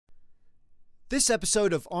This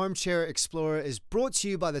episode of Armchair Explorer is brought to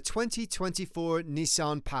you by the 2024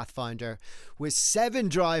 Nissan Pathfinder. With 7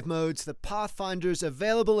 drive modes, the Pathfinder's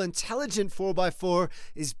available intelligent 4x4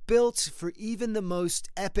 is built for even the most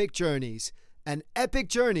epic journeys. And epic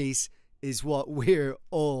journeys is what we're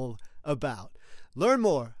all about. Learn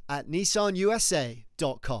more at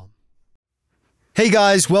nissanusa.com. Hey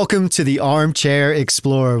guys, welcome to the Armchair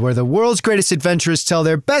Explorer, where the world's greatest adventurers tell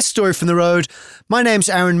their best story from the road. My name's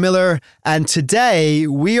Aaron Miller, and today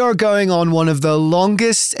we are going on one of the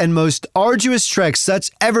longest and most arduous treks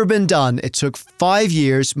that's ever been done. It took 5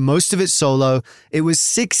 years, most of it solo. It was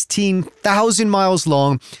 16,000 miles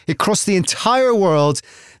long. It crossed the entire world.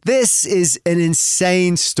 This is an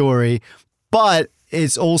insane story, but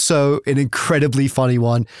it's also an incredibly funny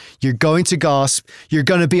one. You're going to gasp, you're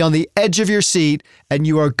going to be on the edge of your seat, and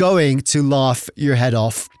you are going to laugh your head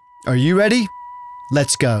off. Are you ready?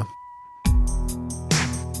 Let's go.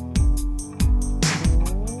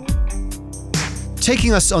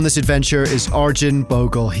 Taking us on this adventure is Arjun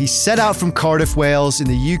Bhogal. He set out from Cardiff, Wales in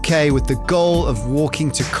the UK with the goal of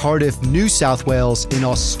walking to Cardiff, New South Wales in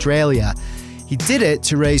Australia. He did it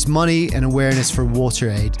to raise money and awareness for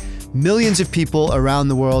WaterAid. Millions of people around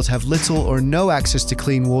the world have little or no access to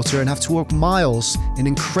clean water and have to walk miles in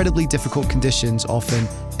incredibly difficult conditions, often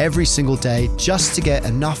every single day, just to get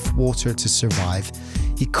enough water to survive.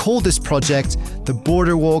 He called this project the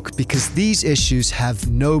Borderwalk because these issues have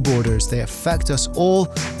no borders. They affect us all,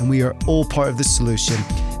 and we are all part of the solution.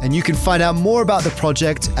 And you can find out more about the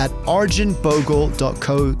project at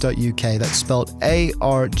arjunbogal.co.uk. That's spelled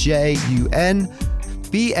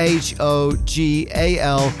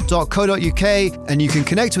ARJUNBHOGAL.co.uk, and you can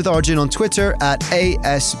connect with Arjun on Twitter at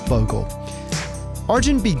ASBogal.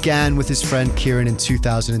 Arjun began with his friend Kieran in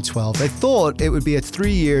 2012. They thought it would be a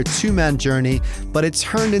 3-year, 2-man journey, but it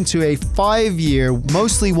turned into a 5-year,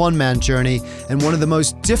 mostly 1-man journey, and one of the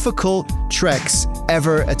most difficult treks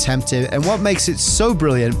ever attempted. And what makes it so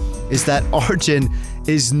brilliant is that Arjun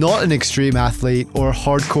is not an extreme athlete or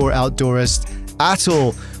hardcore outdoorist at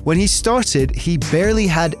all. When he started, he barely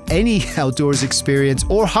had any outdoors experience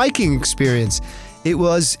or hiking experience. It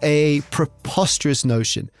was a preposterous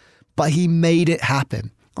notion, but he made it happen.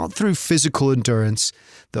 Not through physical endurance,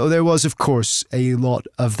 though there was, of course, a lot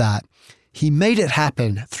of that. He made it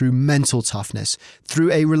happen through mental toughness,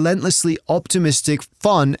 through a relentlessly optimistic,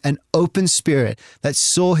 fun, and open spirit that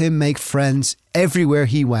saw him make friends everywhere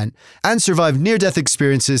he went and survive near-death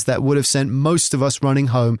experiences that would have sent most of us running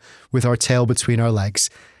home with our tail between our legs.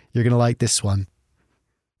 You're going to like this one.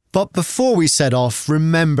 But before we set off,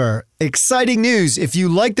 remember, exciting news! If you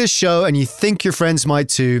like this show and you think your friends might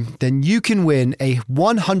too, then you can win a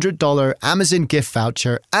 $100 Amazon gift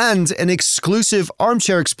voucher and an exclusive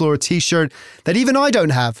Armchair Explorer t-shirt that even I don't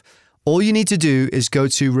have. All you need to do is go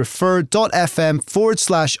to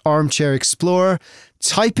refer.fm/Armchair Explorer,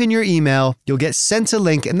 type in your email, you'll get sent a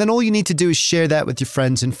link, and then all you need to do is share that with your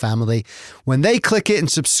friends and family. When they click it and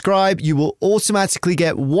subscribe, you will automatically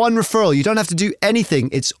get 1 referral. You don't have to do anything.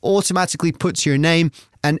 It's automatically put to your name,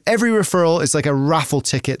 and every referral is like a raffle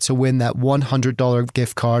ticket to win that $100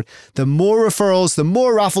 gift card. The more referrals, the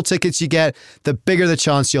more raffle tickets you get, the bigger the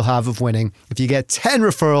chance you'll have of winning. If you get 10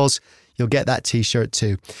 referrals, you'll get that t-shirt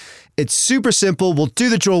too. It's super simple. We'll do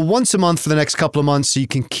the draw once a month for the next couple of months so you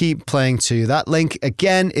can keep playing too. That link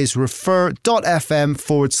again is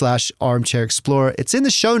refer.fm/Armchair Explorer. It's in the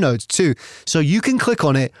show notes too, so you can click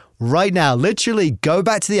on it right now. Literally go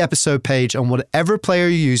back to the episode page on whatever player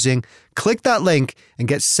you're using, click that link and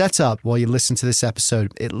get set up while you listen to this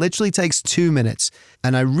episode. It literally takes 2 minutes,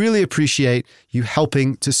 and I really appreciate you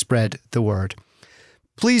helping to spread the word.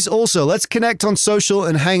 Please also, let's connect on social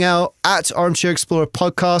and hang out at Armchair Explorer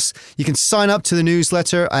Podcast. You can sign up to the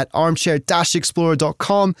newsletter at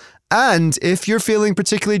armchair-explorer.com. And if you're feeling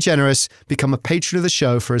particularly generous, become a patron of the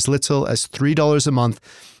show for as little as $3 a month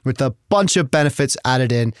with a bunch of benefits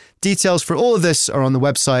added in. Details for all of this are on the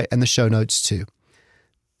website and the show notes too.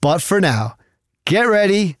 But for now, get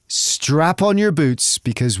ready, strap on your boots,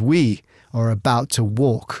 because we are about to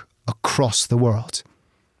walk across the world.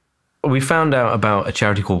 We found out about a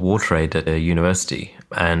charity called WaterAid at a university,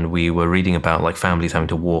 and we were reading about like families having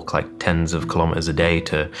to walk like tens of kilometers a day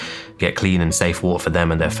to get clean and safe water for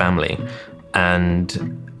them and their family. And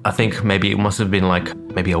I think maybe it must have been like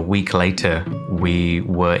maybe a week later, we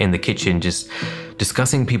were in the kitchen just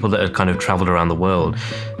discussing people that had kind of traveled around the world.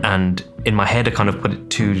 And in my head, I kind of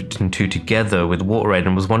put 2 and 2 together with WaterAid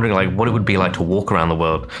and was wondering like what it would be like to walk around the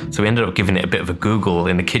world. So we ended up giving it a bit of a Google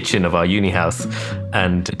in the kitchen of our uni house.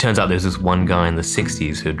 And it turns out there's this one guy in the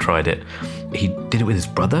 60s who had tried it. He did it with his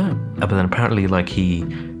brother, but then apparently like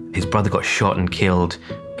his brother got shot and killed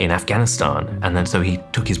in Afghanistan. And then so he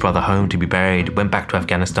took his brother home to be buried, went back to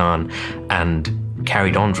Afghanistan and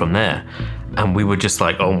carried on from there. And we were just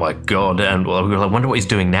like, oh my God. And we were like, wonder what he's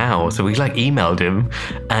doing now. So we like emailed him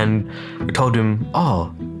and we told him,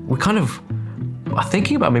 oh, we kind of are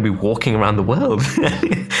thinking about maybe walking around the world.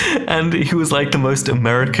 And he was like the most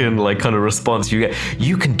American like kind of response you get.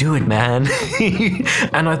 You can do it, man.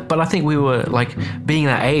 But I think we were like, being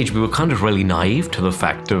that age, we were kind of really naive to the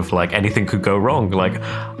fact of like anything could go wrong. Like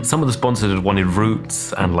some of the sponsors wanted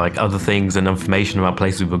routes and like other things and information about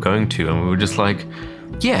places we were going to. And we were just like,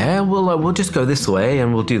 yeah, we'll just go this way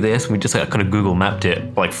and we'll do this. And we just like kind of Google mapped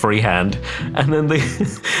it like freehand, and then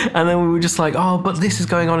we were just like, oh, but this is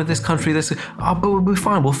going on in this country. But we'll be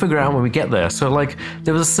fine. We'll figure it out when we get there. So like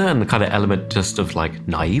there was a certain kind of element just of like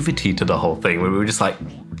naivety to the whole thing, where we were just like,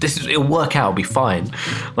 it'll work out, it'll be fine.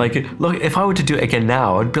 Like, look, if I were to do it again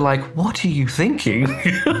now, I'd be like, what are you thinking?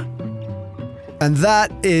 And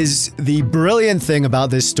that is the brilliant thing about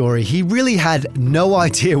this story. He really had no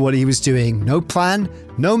idea what he was doing. No plan,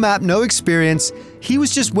 no map, no experience. He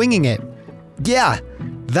was just winging it. Yeah,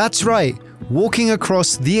 that's right. Walking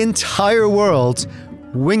across the entire world,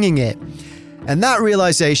 winging it. And that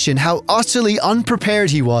realization, how utterly unprepared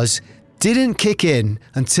he was, didn't kick in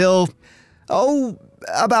until,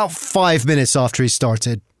 about 5 minutes after he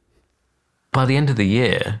started. By the end of the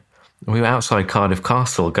year, we were outside Cardiff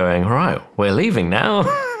Castle going, all right, we're leaving now.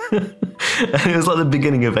 And it was like the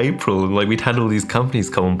beginning of April, and like we'd had all these companies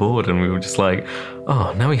come on board, and we were just like,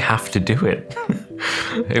 oh, now we have to do it.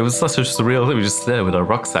 It was such a surreal thing. We were just there with our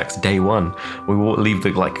rucksacks day one. We leave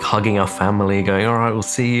like hugging our family, going, all right, we'll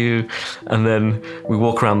see you. And then we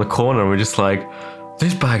walk around the corner and we're just like,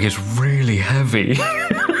 this bag is really heavy.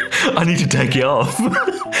 I need to take it off.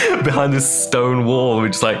 Behind this stone wall, we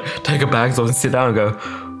just like take our bags off and sit down and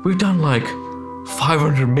go, we've done like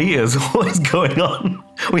 500 meters. What is going on?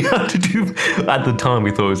 We have to do, at the time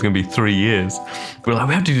we thought it was going to be 3 years. We're like,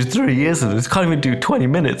 we have to do 3 years of this. Can't even do 20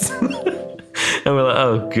 minutes. And we're like,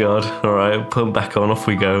 oh God, all right, put them back on, off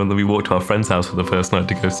we go. And then we walked to our friend's house for the first night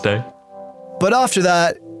to go stay. But after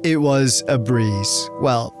that, it was a breeze.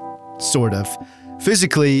 Well, sort of.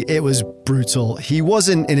 Physically, it was brutal. He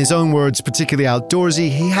wasn't, in his own words, particularly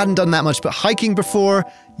outdoorsy. He hadn't done that much but hiking before.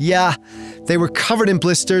 Yeah, they were covered in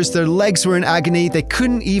blisters, their legs were in agony, they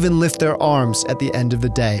couldn't even lift their arms at the end of the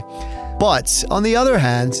day. But on the other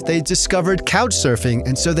hand, they discovered couch surfing,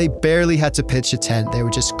 and so they barely had to pitch a tent. They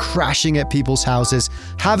were just crashing at people's houses,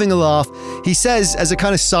 having a laugh. He says, as a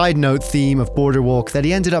kind of side note theme of Borderwalk, that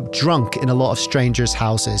he ended up drunk in a lot of strangers'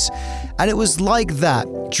 houses. And it was like that,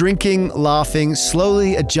 drinking, laughing,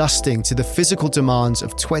 slowly adjusting to the physical demands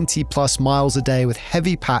of 20 plus miles a day with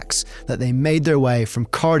heavy packs, that they made their way from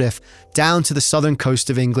Cardiff down to the southern coast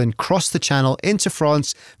of England, crossed the Channel into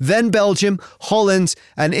France, then Belgium, Holland,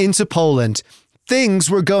 and into Poland. Things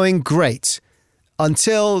were going great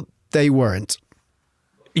until they weren't.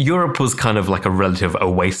 Europe was kind of like a relative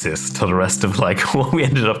oasis to the rest of like what we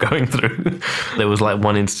ended up going through. There was like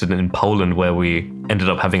one incident in Poland where we ended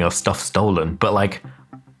up having our stuff stolen, but like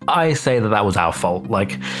I say that was our fault.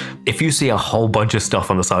 Like, if you see a whole bunch of stuff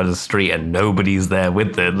on the side of the street and nobody's there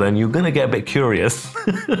with it, then you're going to get a bit curious.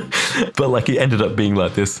 But like, it ended up being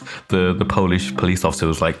like this. The Polish police officer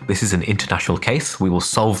was like, this is an international case. We will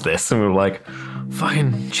solve this. And we were like,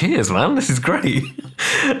 fucking cheers, man. This is great.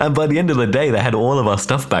 And by the end of the day, they had all of our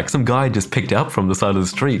stuff back. Some guy just picked it up from the side of the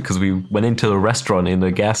street because we went into a restaurant in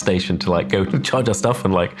the gas station to like go charge our stuff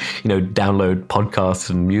and like, you know, download podcasts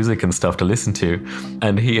and music and stuff to listen to.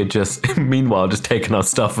 And he had just, meanwhile, just taken our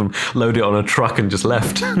stuff and loaded it on a truck and just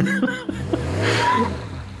left.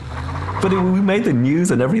 But we made the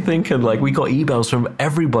news and everything, and like we got emails from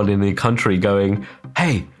everybody in the country going,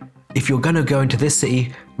 hey, if you're going to go into this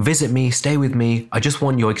city, visit me, stay with me. I just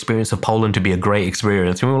want your experience of Poland to be a great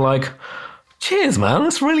experience. And we were like, cheers, man.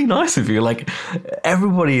 That's really nice of you. Like,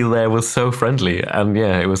 everybody there was so friendly. And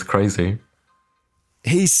yeah, it was crazy.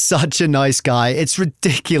 He's such a nice guy. It's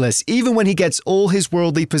ridiculous. Even when he gets all his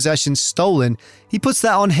worldly possessions stolen, he puts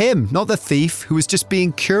that on him, not the thief who was just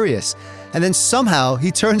being curious. And then somehow he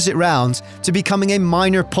turns it round to becoming a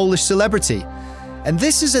minor Polish celebrity. And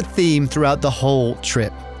this is a theme throughout the whole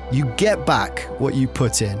trip. You get back what you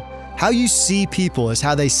put in. How you see people is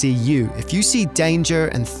how they see you. If you see danger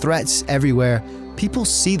and threats everywhere, people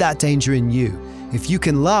see that danger in you. If you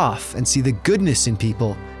can laugh and see the goodness in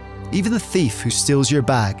people, even the thief who steals your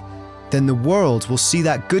bag, then the world will see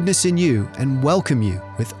that goodness in you and welcome you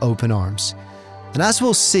with open arms. And as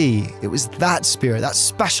we'll see, it was that spirit, that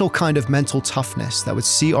special kind of mental toughness that would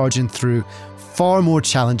see Arjun through far more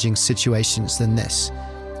challenging situations than this.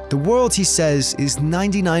 The world, he says, is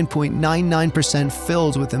 99.99%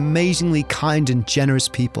 filled with amazingly kind and generous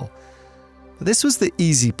people. But this was the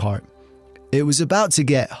easy part. It was about to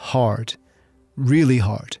get hard, really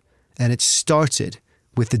hard, and it started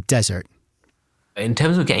with the desert. In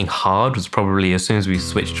terms of getting hard was probably as soon as we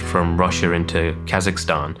switched from Russia into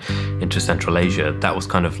Kazakhstan, into Central Asia, that was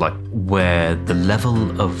kind of like where the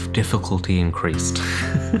level of difficulty increased.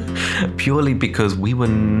 Purely because we were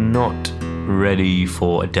not ready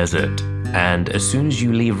for a desert. And as soon as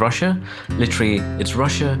you leave Russia, literally it's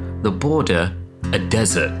Russia, the border, a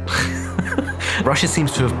desert. Russia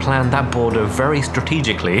seems to have planned that border very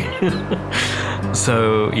strategically.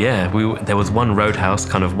 So yeah, there was one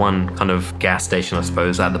roadhouse, one kind of gas station, I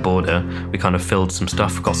suppose, at the border. We kind of filled some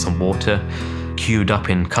stuff, got some water, queued up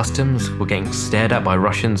in customs. We're getting stared at by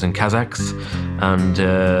Russians and Kazakhs, and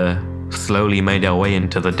slowly made our way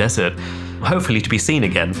into the desert, hopefully to be seen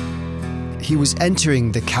again. He was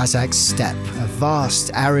entering the Kazakh steppe, a vast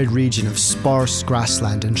arid region of sparse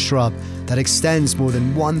grassland and shrub that extends more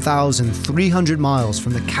than 1,300 miles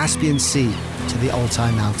from the Caspian Sea to the Altai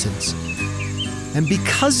Mountains. And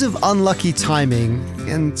because of unlucky timing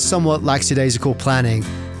and somewhat lackadaisical planning,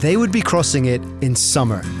 they would be crossing it in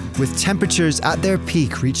summer, with temperatures at their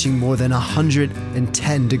peak reaching more than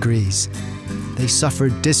 110 degrees. They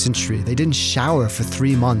suffered dysentery. They didn't shower for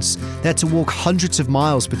 3 months. They had to walk hundreds of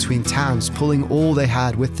miles between towns, pulling all they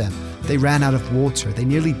had with them. They ran out of water. They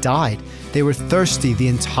nearly died. They were thirsty the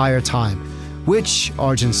entire time, which,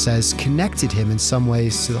 Arjun says, connected him in some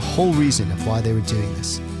ways to the whole reason of why they were doing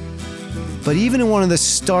this. But even in one of the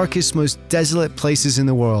starkest, most desolate places in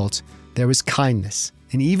the world, there was kindness.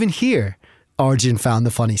 And even here, Arjun found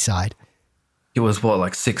the funny side. It was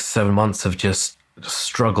 6-7 months of just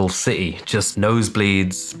struggle city, just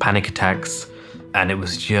nosebleeds, panic attacks, and it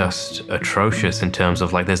was just atrocious in terms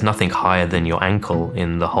of there's nothing higher than your ankle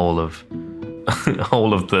in the whole of the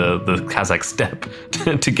Kazakh steppe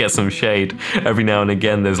to get some shade. Every now and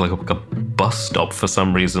again there's a bus stop for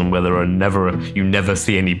some reason where you never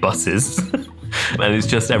see any buses. And it's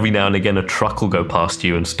just every now and again a truck will go past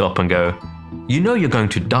you and stop and go, "You know you're going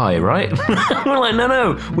to die, right?" We're like,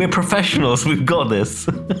 no, we're professionals, we've got this.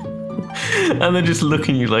 And they're just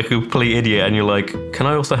looking at you like a complete idiot, and you're like, "Can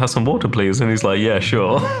I also have some water, please?" And he's like, "Yeah,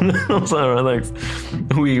 sure." I was like, "All right,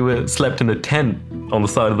 thanks." We slept in a tent on the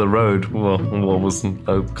side of the road, well, what was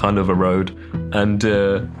a kind of a road, and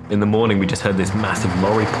in the morning we just heard this massive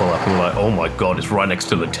lorry pull up, and we're like, "Oh my god, it's right next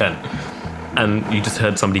to the tent." And you just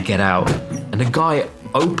heard somebody get out, and the guy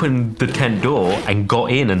opened the tent door and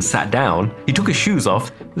got in and sat down. He took his shoes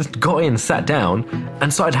off, just got in, sat down,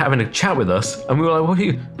 and started having a chat with us. And we were like, what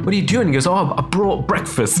are you doing? He goes, "Oh, I brought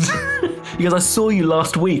breakfast." He goes, "I saw you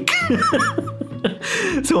last week."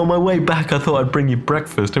 So on my way back, I thought I'd bring you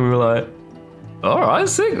breakfast. And we were like, "All right,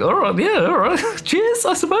 sick. All right, yeah, all right. Cheers,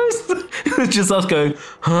 I suppose." It was just us going,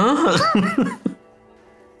 "Huh?"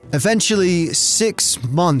 Eventually, 6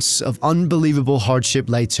 months of unbelievable hardship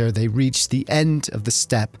later, they reached the end of the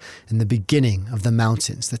steppe and the beginning of the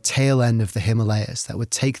mountains, the tail end of the Himalayas that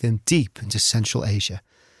would take them deep into Central Asia.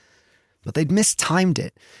 But they'd mistimed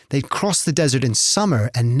it. They'd crossed the desert in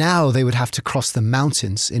summer, and now they would have to cross the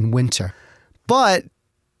mountains in winter. But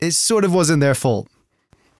it sort of wasn't their fault.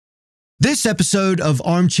 This episode of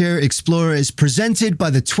Armchair Explorer is presented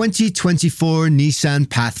by the 2024 Nissan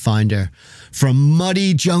Pathfinder. From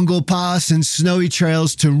muddy jungle paths and snowy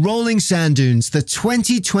trails to rolling sand dunes, the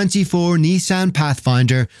 2024 Nissan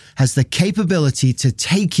Pathfinder has the capability to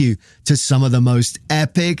take you to some of the most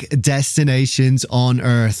epic destinations on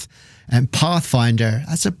Earth. And Pathfinder,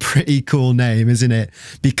 that's a pretty cool name, isn't it?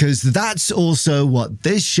 Because that's also what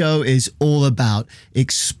this show is all about.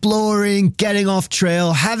 Exploring, getting off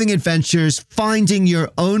trail, having adventures, finding your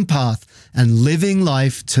own path, and living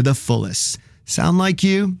life to the fullest. Sound like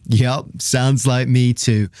you? Yep, sounds like me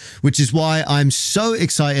too. Which is why I'm so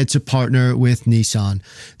excited to partner with Nissan.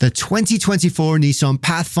 The 2024 Nissan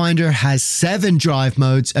Pathfinder has 7 drive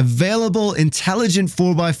modes, available intelligent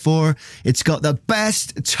 4x4. It's got the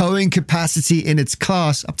best towing capacity in its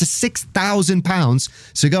class, up to 6,000 pounds.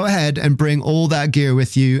 So go ahead and bring all that gear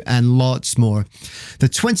with you and lots more. The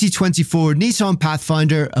 2024 Nissan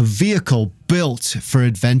Pathfinder, a vehicle built for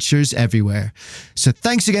adventures everywhere. So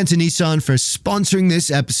thanks again to Nissan for sponsoring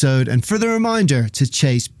this episode and for the reminder to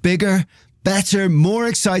chase bigger, better, more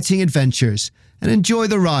exciting adventures and enjoy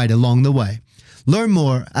the ride along the way. Learn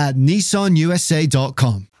more at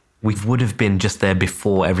nissanusa.com. We would have been just there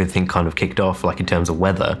before everything kind of kicked off, in terms of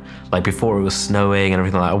weather. Before it was snowing and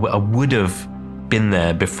everything like that. I would have been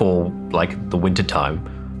there before, the winter time.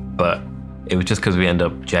 But It was just because we ended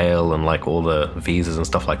up jail and like all the visas and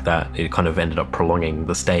stuff like that. It kind of ended up prolonging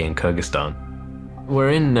the stay in Kyrgyzstan.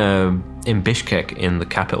 We're in Bishkek, in the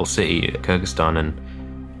capital city, Kyrgyzstan, and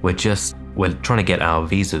we're trying to get our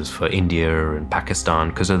visas for India and Pakistan,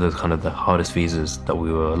 because they're the kind of the hardest visas that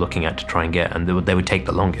we were looking at to try and get, and they would take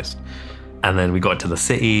the longest. And then we got to the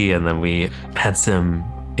city, and then we had some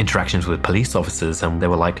interactions with police officers, and they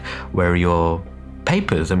were like, "Where are your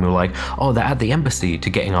papers?" And we were like, "Oh, they're at the embassy to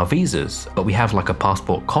getting our visas, but we have like a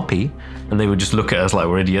passport copy." And they would just look at us like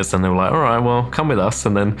we're idiots, and they were like, "All right, well, come with us."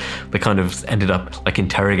 And then they kind of ended up like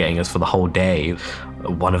interrogating us for the whole day.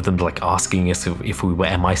 One of them like asking us if we were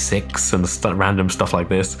MI6 and random stuff like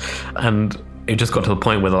this. And it just got to the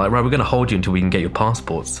point where they're like, "Right, we're going to hold you until we can get your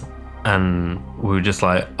passports." And we were just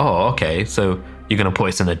like, "Oh, okay, so you're going to put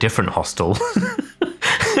us in a different hostel."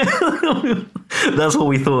 That's what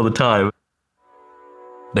we thought at the time.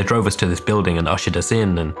 They drove us to this building and ushered us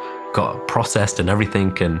in and got processed and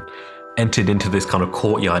everything, and entered into this kind of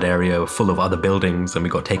courtyard area full of other buildings, and we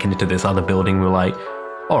got taken into this other building. We were like,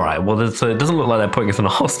 all right, well, it doesn't look like they're putting us in a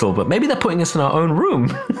hostel, but maybe they're putting us in our own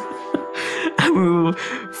room. And we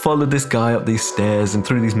followed this guy up these stairs and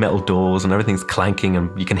through these metal doors, and everything's clanking, and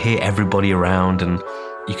you can hear everybody around, and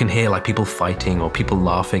you can hear like people fighting or people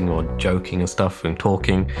laughing or joking and stuff and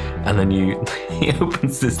talking. And then he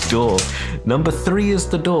opens this door. Number 3 is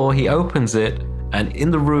the door. He opens it, and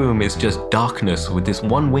in the room is just darkness with this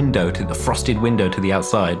one window, to the frosted window to the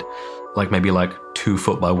outside, like maybe like 2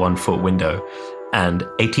 foot by 1 foot window, and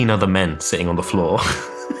 18 other men sitting on the floor.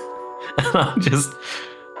 And I'm just,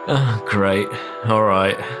 oh, great, all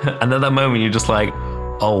right. And at that moment, you're just like,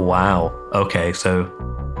 oh wow, okay, so,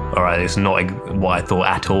 all right, it's not what I thought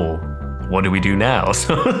at all. What do we do now?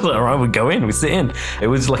 So, all right, we go in, we sit in. It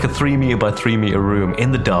was like a 3 meter by 3 meter room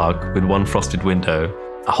in the dark with one frosted window,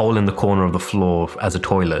 a hole in the corner of the floor as a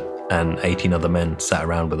toilet, and 18 other men sat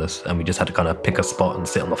around with us, and we just had to kind of pick a spot and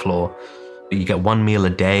sit on the floor. You get 1 meal a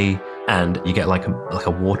day, and you get like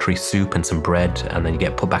a watery soup and some bread, and then you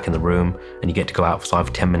get put back in the room, and you get to go outside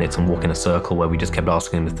for 10 minutes and walk in a circle, where we just kept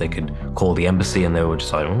asking them if they could call the embassy, and they were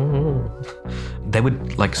just like, oh. They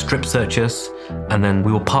would like strip search us, and then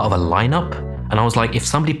we were part of a lineup. And I was like, if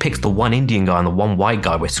somebody picks the one Indian guy and the one white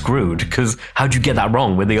guy, we're screwed, because how'd you get that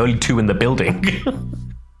wrong? We're the only 2 in the building.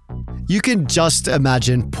 You can just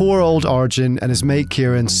imagine poor old Arjun and his mate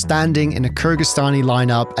Kieran standing in a Kyrgyzstani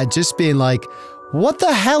lineup and just being like, what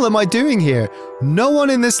the hell am I doing here? No one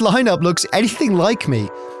in this lineup looks anything like me.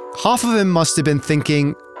 Half of him must have been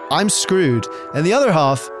thinking, I'm screwed. And the other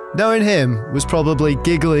half, knowing him, was probably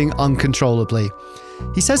giggling uncontrollably.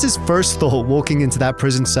 He says his first thought walking into that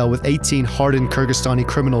prison cell with 18 hardened Kyrgyzstani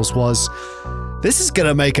criminals was, this is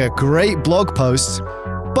gonna make a great blog post.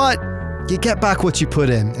 But you get back what you put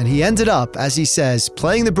in, and he ended up, as he says,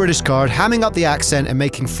 playing the British card, hamming up the accent and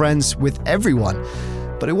making friends with everyone.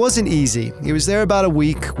 But it wasn't easy. He was there about a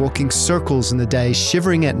week, walking circles in the day,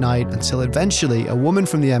 shivering at night, until eventually a woman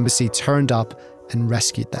from the embassy turned up and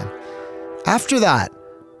rescued them. After that,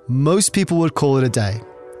 most people would call it a day.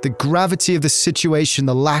 The gravity of the situation,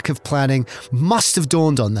 the lack of planning, must have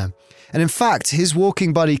dawned on them. And in fact, his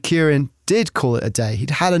walking buddy Kieran did call it a day. He'd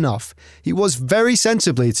had enough. He was very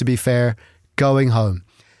sensibly, to be fair, going home.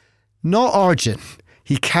 Not Arjun.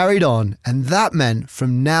 He carried on, and that meant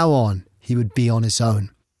from now on, he would be on his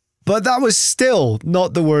own. But that was still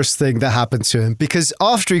not the worst thing that happened to him, because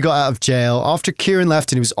after he got out of jail, after Kieran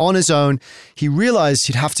left and he was on his own, he realized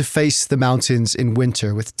he'd have to face the mountains in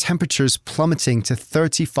winter, with temperatures plummeting to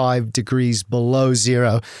 35 degrees below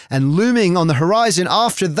zero. And looming on the horizon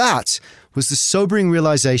after that was the sobering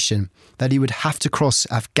realization that he would have to cross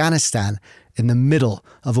Afghanistan in the middle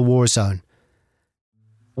of a war zone.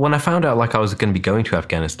 When I found out like I was going to be going to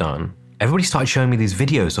Afghanistan, everybody started showing me these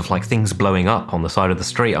videos of like things blowing up on the side of the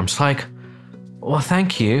street. I'm just like, well,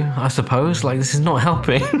 thank you, I suppose. Like, this is not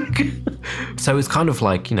helping. So it's kind of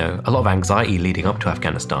like, you know, a lot of anxiety leading up to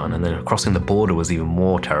Afghanistan, and then crossing the border was even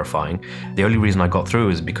more terrifying. The only reason I got through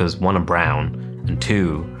is because 1, I'm brown, and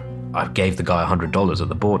 2, I gave the guy $100 at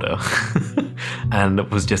the border and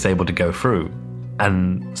was just able to go through.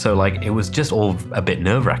 And so like, it was just all a bit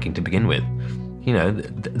nerve-wracking to begin with. You know,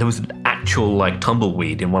 there was an actual like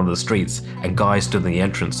tumbleweed in one of the streets, and guys stood in the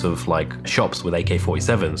entrance of like shops with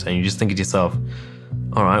AK-47s, and you just think to yourself,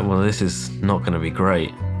 all right, well, this is not going to be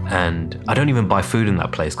great. And I don't even buy food in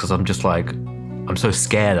that place because I'm just like, I'm so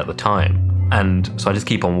scared at the time. And so I just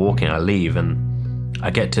keep on walking. I leave and I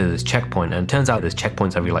get to this checkpoint, and it turns out there's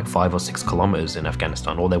checkpoints every like 5 or 6 kilometers in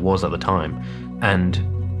Afghanistan, or there was at the time. And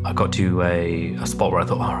I got to a spot where I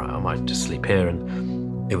thought, all right, I might just sleep here.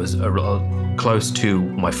 And it was close to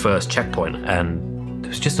my first checkpoint, and there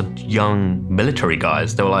was just some young military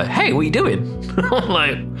guys. They were like, hey, what are you doing? I'm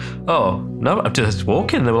like, oh, no, I'm just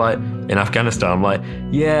walking. They were like, in Afghanistan. I'm like,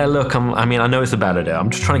 yeah, look, I know it's a bad idea. I'm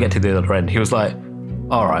just trying to get to the other end. He was like,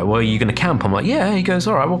 all right, well, are you going to camp? I'm like, yeah. He goes,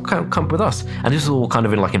 all right, well, camp with us. And this is all kind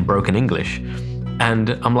of in broken English. And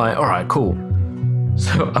I'm like, all right, cool.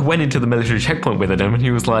 So I went into the military checkpoint with him, and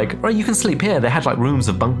he was like, right, you can sleep here. They had like rooms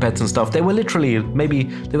of bunk beds and stuff. They were literally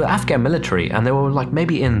they were Afghan military, and they were like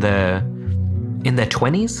maybe in their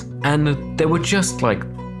 20s, and they were just like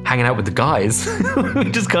hanging out with the guys. We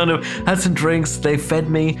just kind of had some drinks. They fed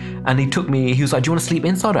me, and he was like, do you want to sleep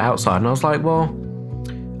inside or outside? And I was like, well,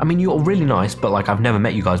 I mean, you're really nice, but like I've never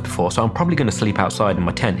met you guys before, so I'm probably going to sleep outside in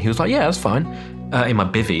my tent. He was like, yeah, that's fine. In my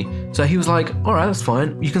bivvy. So he was like, all right, that's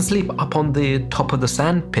fine. You can sleep up on the top of the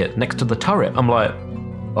sand pit next to the turret. I'm like,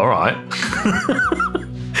 all right.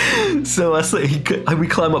 So we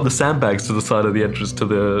climb up the sandbags to the side of the entrance to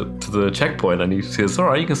the checkpoint, and he says, all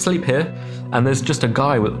right, you can sleep here. And there's just a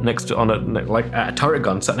guy at a turret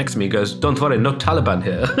gun sat next to me. He goes, don't worry, no Taliban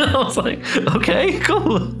here. I was like, okay,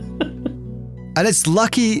 cool. And it's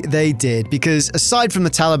lucky they did, because aside from the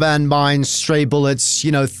Taliban mines, stray bullets,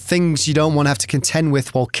 things you don't want to have to contend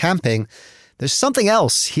with while camping, there's something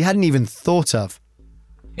else he hadn't even thought of.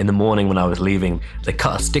 In the morning when I was leaving, they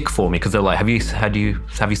cut a stick for me because they're like, have you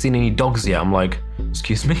seen any dogs yet? I'm like,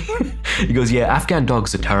 excuse me? He goes, yeah, Afghan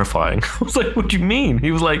dogs are terrifying. I was like, what do you mean? He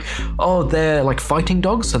was like, oh, they're like fighting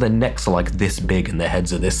dogs, so their necks are like this big and their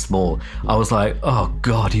heads are this small. I was like, oh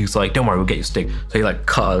God. He was like, don't worry, we'll get you a stick. So he like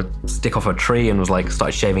cut a stick off a tree and was like,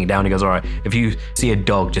 started shaving it down. He goes, all right, if you see a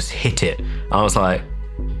dog, just hit it. I was like,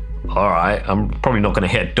 all right, I'm probably not going to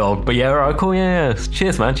hit a dog, but yeah, all right, cool, yeah.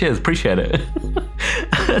 Cheers, man, cheers, appreciate it.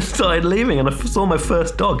 I started leaving and I saw my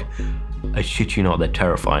first dog. I shit you not, they're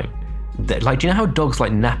terrifying. Do you know how dogs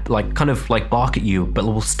kind of bark at you, but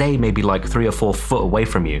will stay maybe like 3 or 4 foot away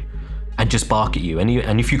from you and just bark at you,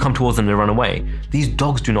 and if you come towards them, they run away. These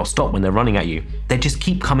dogs do not stop when they're running at you. They just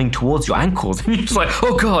keep coming towards your ankles, and you're just like,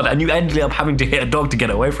 oh God, and you end up having to hit a dog to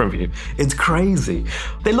get away from you. It's crazy.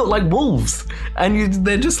 They look like wolves, and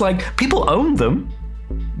they're just like, people own them.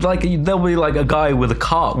 Like, there'll be like a guy with a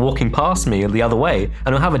cart walking past me the other way,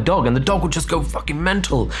 and he'll have a dog, and the dog will just go fucking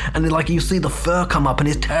mental, and then like you see the fur come up and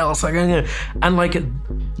his tail's like, and like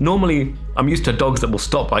normally I'm used to dogs that will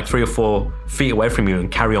stop like 3 or 4 feet away from you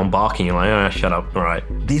and carry on barking. You're like, oh, shut up, all right.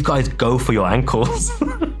 These guys go for your ankles.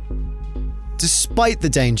 Despite the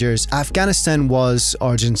dangers, Afghanistan was,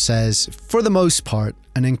 Arjun says, for the most part,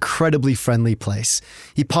 an incredibly friendly place.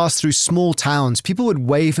 He passed through small towns. People would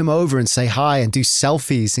wave him over and say hi and do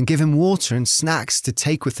selfies and give him water and snacks to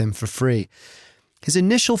take with him for free. His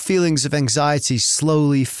initial feelings of anxiety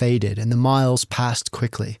slowly faded and the miles passed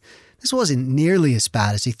quickly. This wasn't nearly as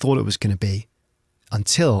bad as he thought it was going to be.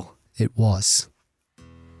 Until it was.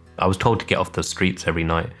 I was told to get off the streets every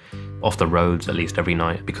night, off the roads at least every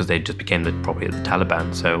night, because they just became the property of the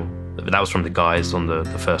Taliban. So that was from the guys on the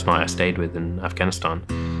first night I stayed with in Afghanistan.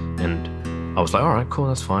 And I was like, all right, cool,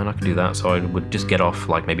 that's fine, I can do that. So I would just get off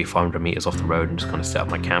like maybe 500 meters off the road and just kind of set up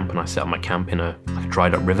my camp. And I set up my camp in a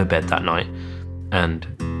dried up riverbed that night. And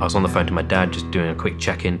I was on the phone to my dad just doing a quick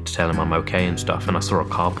check-in to tell him I'm okay and stuff. And I saw a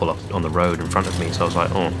car pull up on the road in front of me. So I was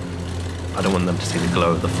like, oh, I don't want them to see the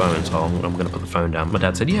glow of the phone, so I'm going to put the phone down. My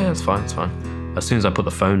dad said, yeah, it's fine, it's fine. As soon as I put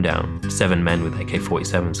the phone down, 7 men with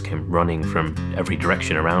AK-47s came running from every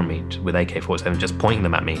direction around me with AK-47s, just pointing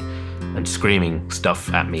them at me and screaming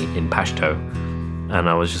stuff at me in Pashto. And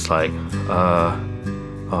I was just like,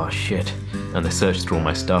 oh shit. And they searched through all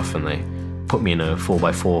my stuff and they put me in a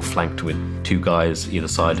 4x4 flanked with 2 guys either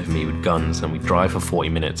side of me with guns, and we drive for 40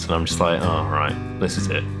 minutes. And I'm just like, oh, right, this is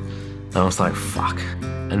it. And I was like, fuck.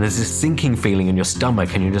 And there's this sinking feeling in your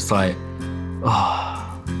stomach, and you're just like,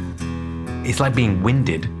 oh. It's like being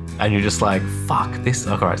winded, and you're just like, fuck, this,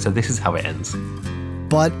 all right, so this is how it ends.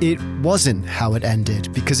 But it wasn't how it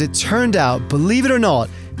ended, because it turned out, believe it or not,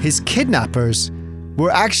 his kidnappers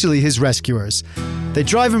were actually his rescuers. They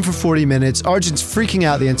drive him for 40 minutes. Arjun's freaking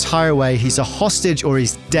out the entire way. He's a hostage or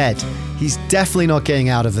he's dead. He's definitely not getting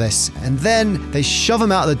out of this. And then they shove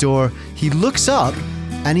him out the door. He looks up,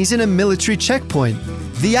 and he's in a military checkpoint.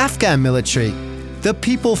 The Afghan military. The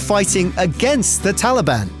people fighting against the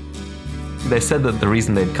Taliban. They said that the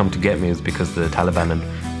reason they'd come to get me is because the Taliban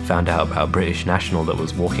had found out about a British national that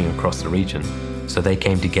was walking across the region. So they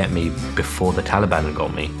came to get me before the Taliban had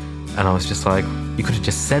got me. And I was just like, you could have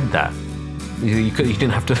just said that. You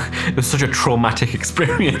didn't have to. It was such a traumatic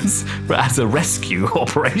experience as a rescue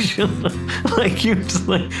operation. Like, you just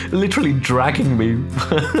like literally dragging me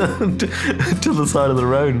to the side of the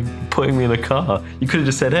road and putting me in a car. You could have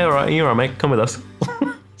just said, hey, all right, you're all right, mate, come with us.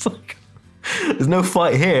 It's like, There's no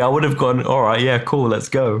fight here. I would have gone, all right, yeah, cool, let's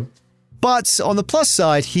go. But on the plus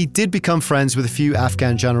side, he did become friends with a few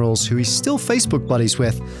Afghan generals who he's still Facebook buddies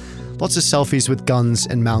with. Lots of selfies with guns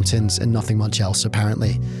and mountains and nothing much else,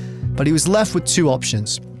 apparently. But he was left with two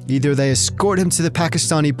options. Either they escort him to the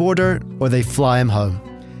Pakistani border or they fly him home.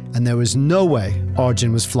 And there was no way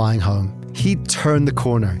Arjun was flying home. He'd turned the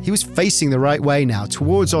corner. He was facing the right way now,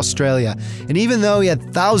 towards Australia. And even though he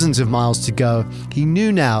had thousands of miles to go, he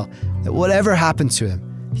knew now that whatever happened to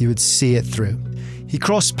him, he would see it through. He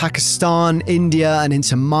crossed Pakistan, India, and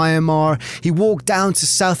into Myanmar. He walked down to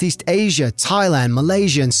Southeast Asia, Thailand,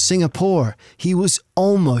 Malaysia, and Singapore. He was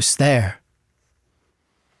almost there.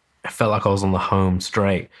 I felt like I was on the home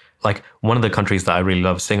straight. Like, one of the countries that I really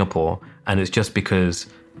love is Singapore, and it's just because,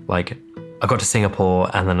 like, I got to Singapore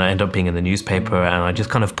and then I ended up being in the newspaper, and I just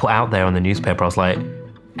kind of put out there on the newspaper, I was like,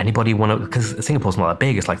 anybody want to, because Singapore's not that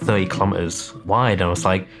big, it's like 30 kilometers wide, and I was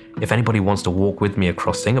like, if anybody wants to walk with me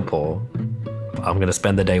across Singapore, I'm going to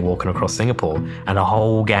spend the day walking across Singapore. And a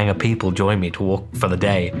whole gang of people joined me to walk for the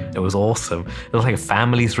day. It was awesome. It was like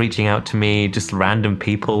families reaching out to me, just random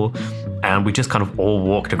people. And we just kind of all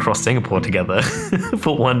walked across Singapore together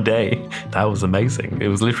for one day. That was amazing. It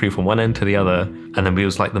was literally from one end to the other. And then we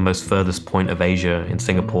was like the most furthest point of Asia in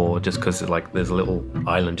Singapore, just because like there's a little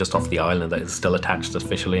island just off the island that is still attached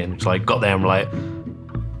officially. And so I got there and I'm like,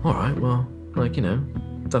 all right, well, like, you know,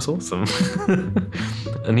 that's awesome.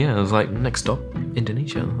 And yeah, I was like, next stop,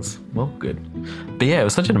 Indonesia. That's, well, good. But yeah, it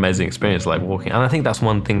was such an amazing experience, like walking. And I think that's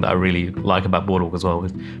one thing that I really like about Borderwalk as well,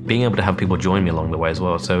 is being able to have people join me along the way as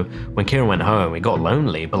well. So when Kieran went home, it got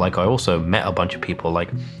lonely, but like I also met a bunch of people,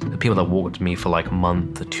 like the people that walked with me for like a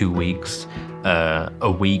month, 2 weeks,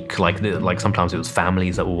 a week. Like sometimes it was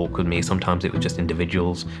families that would walk with me. Sometimes it was just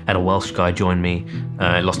individuals. And a Welsh guy joined me.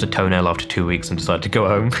 I lost a toenail after 2 weeks and decided to go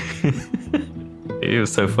home. It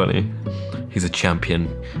was so funny. He's a champion.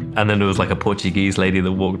 And then there was like a Portuguese lady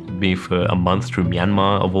that walked with me for a month through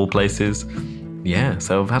Myanmar, of all places. Yeah,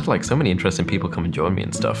 so I've had like so many interesting people come and join me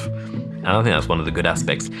and stuff. And I think that's one of the good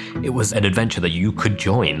aspects. It was an adventure that you could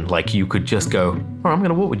join. Like you could just go, oh, I'm going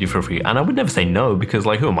to walk with you for free. And I would never say no, because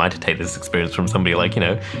like, who am I to take this experience from somebody like, you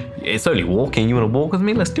know, it's only walking. You want to walk with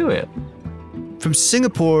me? Let's do it. From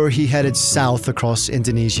Singapore, he headed south across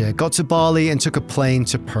Indonesia, got to Bali and took a plane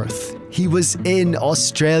to Perth. He was in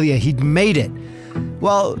Australia. He'd made it.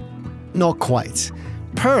 Well, not quite.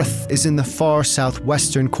 Perth is in the far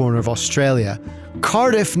southwestern corner of Australia.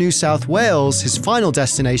 Cardiff, New South Wales, his final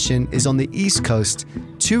destination, is on the east coast,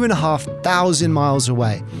 2,500 miles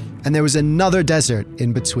away. And there was another desert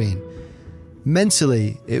in between.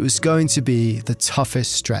 Mentally, it was going to be the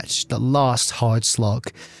toughest stretch, the last hard slog.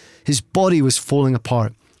 His body was falling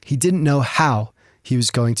apart. He didn't know how he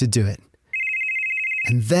was going to do it.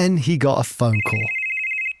 And then he got a phone call.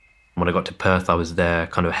 When I got to Perth, I was there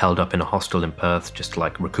kind of held up in a hostel in Perth, just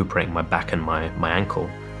like recuperating my back and my ankle,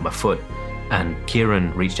 my foot. And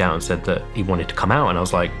Kieran reached out and said that he wanted to come out. And I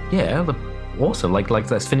was like, yeah, awesome. Like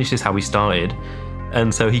let's finish this how we started.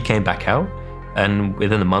 And so he came back out. And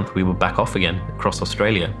within a month, we were back off again across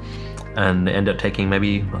Australia. And it ended up taking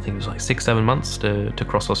maybe, I think it was like 6-7 months to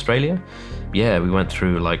cross Australia. Yeah, we went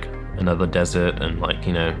through like another desert and like,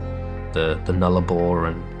 you know, the Nullarbor,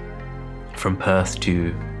 and from Perth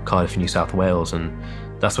to Cardiff, New South Wales. And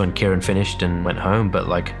that's when Kieran finished and went home. But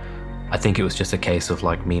like, I think it was just a case of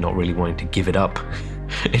like me not really wanting to give it up.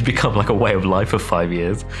 It'd become like a way of life for 5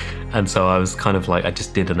 years. And so I was kind of like, I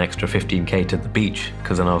just did an extra 15k to the beach,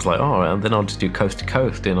 because then I was like, oh, and then I'll just do coast to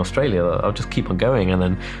coast in Australia. I'll just keep on going. And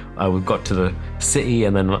then I would got to the city,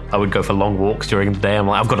 and then I would go for long walks during the day. I'm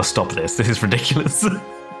like, I've got to stop this. This is ridiculous.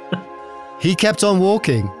 He kept on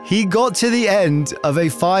walking. He got to the end of a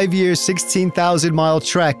 5-year, 16,000-mile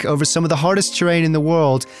trek over some of the hardest terrain in the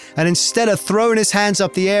world, and instead of throwing his hands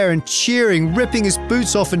up the air and cheering, ripping his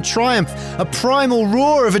boots off in triumph, a primal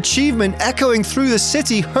roar of achievement echoing through the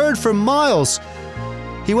city heard for miles,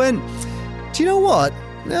 he went, do you know what?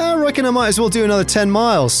 I reckon I might as well do another 10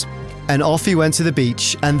 miles. And off he went to the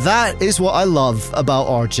beach. And that is what I love about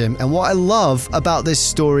Arjun, and what I love about this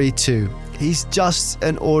story too. He's just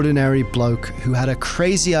an ordinary bloke who had a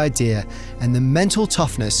crazy idea and the mental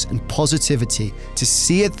toughness and positivity to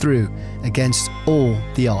see it through against all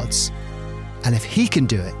the odds. And if he can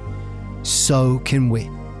do it, so can we.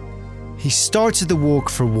 He started the walk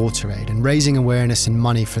for WaterAid and raising awareness and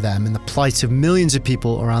money for them and the plight of millions of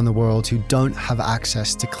people around the world who don't have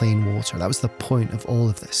access to clean water. That was the point of all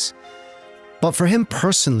of this. But for him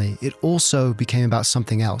personally, it also became about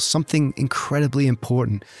something else, something incredibly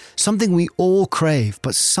important, something we all crave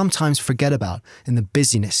but sometimes forget about in the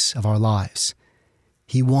busyness of our lives.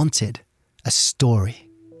 He wanted a story.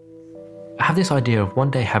 have this idea of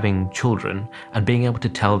one day having children and being able to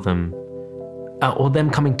tell them, or them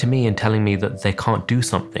coming to me and telling me that they can't do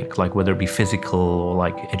something, like whether it be physical or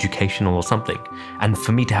like educational or something. And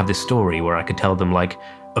for me to have this story where I could tell them like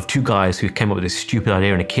of two guys who came up with this stupid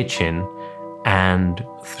idea in a kitchen and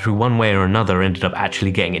through one way or another ended up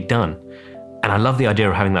actually getting it done. And I love the idea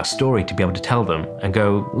of having that story to be able to tell them and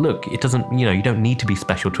go, look, it doesn't, you don't need to be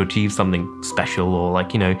special to achieve something special, or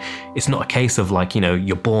like, it's not a case of like,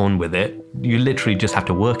 you're born with it. You literally just have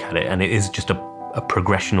to work at it. And it is just a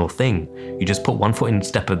progressional thing. You just put one foot in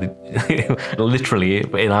step of the, literally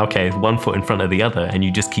in our case, one foot in front of the other, and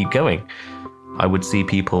you just keep going. I would see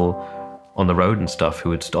people on the road and stuff who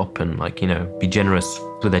would stop and like, be generous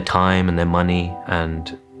with their time and their money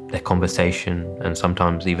and their conversation, and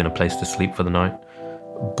sometimes even a place to sleep for the night.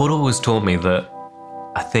 But always taught me that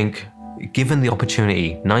I think, given the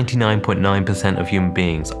opportunity, 99.9% of human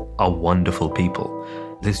beings are wonderful people.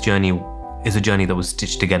 This journey is a journey that was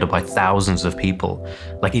stitched together by thousands of people.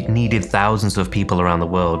 Like, it needed thousands of people around the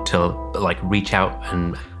world to like reach out,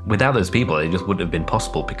 and without those people, it just wouldn't have been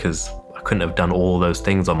possible, because I couldn't have done all those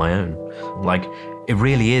things on my own. Like, it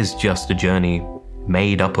really is just a journey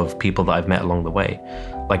made up of people that I've met along the way.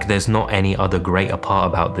 Like, there's not any other greater part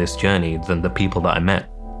about this journey than the people that I met.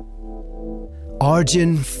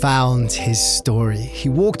 Arjun found his story. He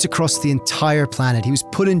walked across the entire planet. He was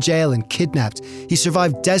put in jail and kidnapped. He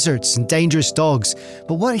survived deserts and dangerous dogs.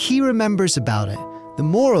 But what he remembers about it, the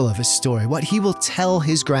moral of his story, what he will tell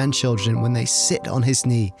his grandchildren when they sit on his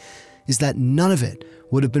knee, is that none of it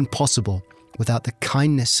would have been possible without the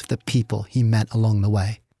kindness of the people he met along the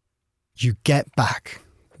way. You get back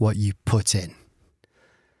what you put in.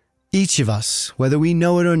 Each of us, whether we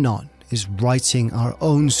know it or not, is writing our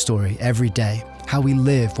own story every day. How we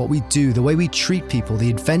live, what we do, the way we treat people, the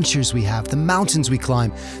adventures we have, the mountains we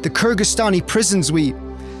climb, the Kyrgyzstani prisons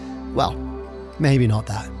well, maybe not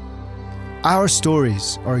that. Our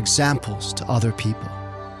stories are examples to other people.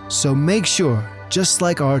 So make sure, just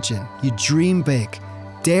like Arjun, you dream big,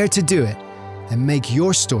 dare to do it, and make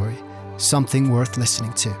your story something worth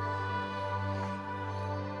listening to.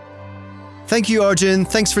 Thank you, Arjun.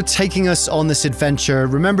 Thanks for taking us on this adventure.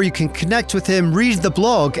 Remember, you can connect with him, read the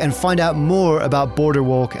blog, and find out more about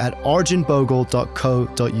Borderwalk at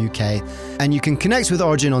arjunbogal.co.uk. And you can connect with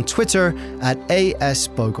Arjun on Twitter at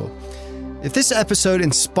 @ASBogal. If this episode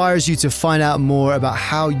inspires you to find out more about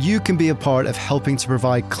how you can be a part of helping to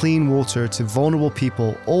provide clean water to vulnerable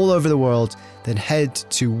people all over the world, then head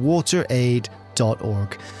to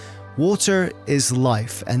wateraid.org. Water is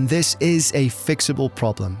life, and this is a fixable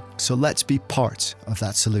problem, so let's be part of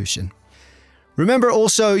that solution. Remember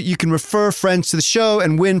also, you can refer friends to the show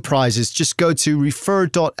and win prizes. Just go to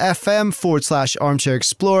refer.fm/Armchair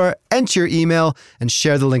Explorer, enter your email, and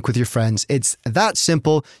share the link with your friends. It's that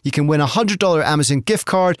simple. You can win a $100 Amazon gift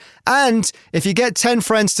card, and if you get 10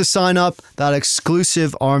 friends to sign up, that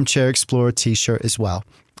exclusive Armchair Explorer t-shirt as well.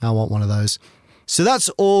 I want one of those. So that's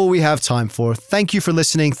all we have time for. Thank you for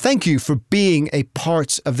listening. Thank you for being a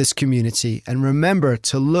part of this community. And remember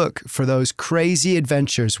to look for those crazy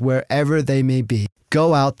adventures wherever they may be.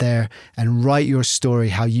 Go out there and write your story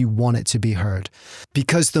how you want it to be heard.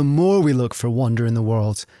 Because the more we look for wonder in the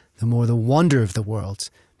world, the more the wonder of the world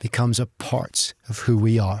becomes a part of who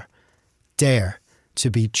we are. Dare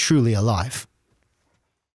to be truly alive.